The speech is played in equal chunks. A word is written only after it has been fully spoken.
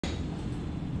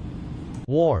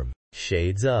warm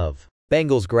shades of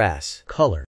Bengal grass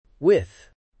color with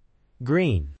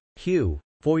green hue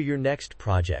for your next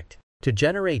project. To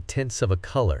generate tints of a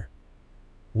color,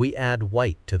 we add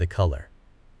white to the color.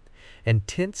 And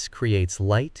tints creates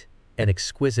light and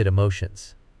exquisite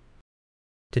emotions.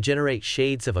 To generate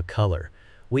shades of a color,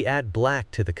 we add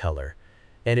black to the color,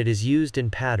 and it is used in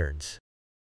patterns.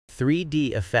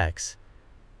 3D effects,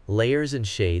 layers and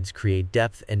shades create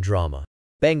depth and drama.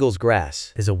 Bengal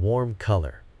grass Is a warm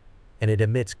color, and it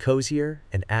emits cozier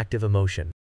and active emotion.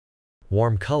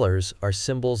 Warm colors are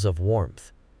symbols of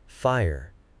warmth,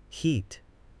 fire, heat,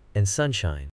 and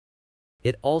sunshine.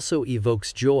 It also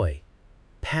evokes joy,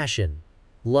 passion,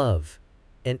 love,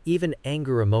 and even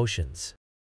anger emotions.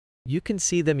 You can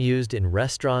see them used in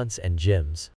restaurants and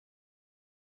gyms.